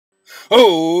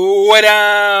Oh, way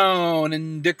down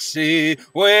in Dixie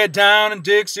where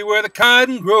the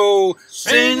cotton grow.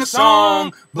 Sing a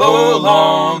song, blow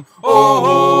along.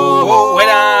 Oh, way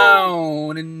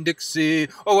down in Dixie.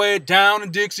 Oh, way down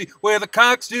in Dixie where the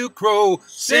cocks do crow.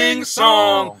 Sing a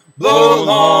song, blow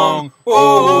along.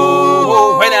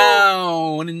 Oh, way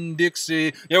down in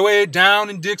Dixie. Yeah, way down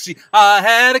in Dixie I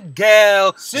had a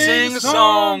gal. Sing a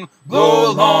song,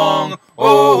 blow along.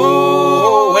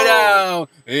 Oh, way down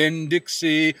in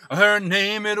Dixie, her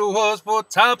name it was for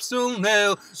Topsail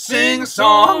Nell. Sing a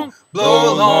song,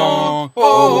 blow along.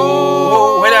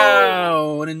 Oh, way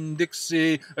down in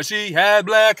Dixie, she had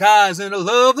black eyes and a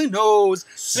lovely nose.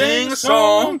 Sing a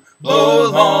song,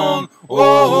 blow along.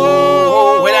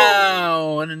 Oh, way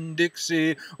down in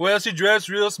Dixie, well she dressed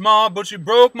real smart but she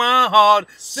broke my heart.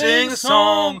 Sing a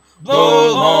song,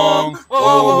 blow along.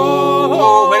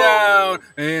 Oh, way down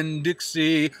in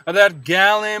Dixie, that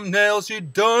gal named Nell, she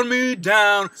done me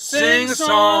down. Sing a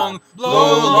song,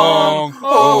 blow along.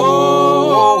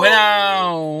 Oh, way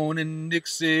down in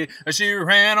Dixie, she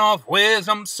ran off with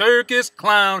some circus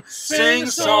clown. Sing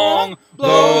a song,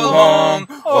 blow along.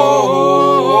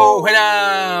 Oh, way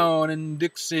down in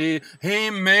Dixie, he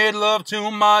made love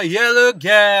to my yellow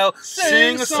gal.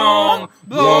 Sing a song,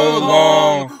 blow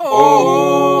along.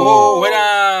 Oh, way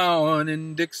down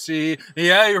in Dixie,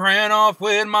 yeah, he ran off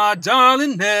with my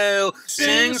darling Nell.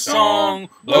 Sing a song,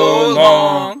 blow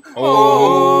along.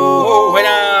 Oh, way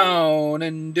down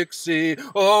in Dixie.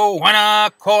 Oh, when I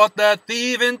caught that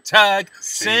thieving tag.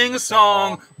 Sing a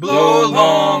song, blow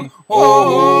along.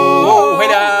 Oh, way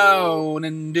down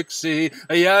in Dixie.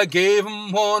 Yeah, I gave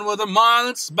him one with a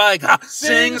marlin spike.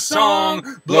 Sing a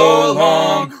song, blow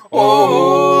along.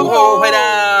 Oh, way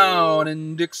down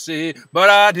in Dixie. But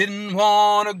I didn't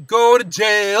want to go to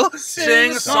jail.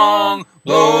 Sing a song,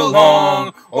 blow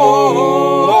along.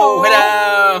 Oh, way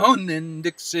down in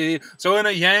Dixie. So in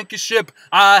a Yankee ship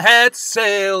I had to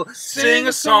sail. Sing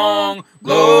a song,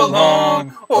 blow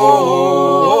along.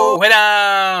 Oh, way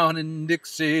down in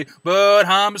Dixie. But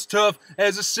I'm as tough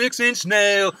as a 6-inch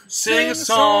nail. Sing a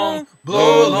song,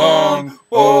 blow along.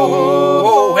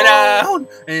 Oh, way down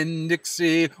in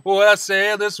Dixie. Well, I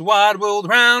sail this wide world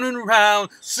round and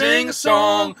round. Sing a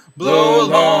song, blow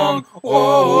along.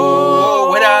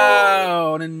 Oh, way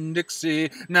down in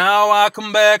Dixie. Now I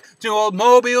come back to old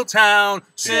Mobile town.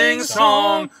 Sing a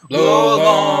song, blow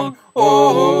along.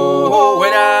 Oh, way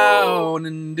down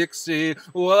in Dixie.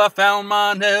 Well, I found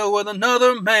my Nell with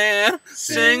another man.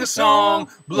 Sing a song,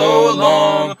 blow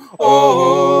along.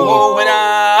 Oh, way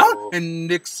down in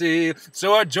Dixie.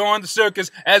 So I joined the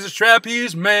circus as a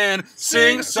trapeze man.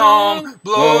 Sing a song,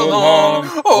 blow along.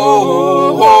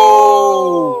 Oh.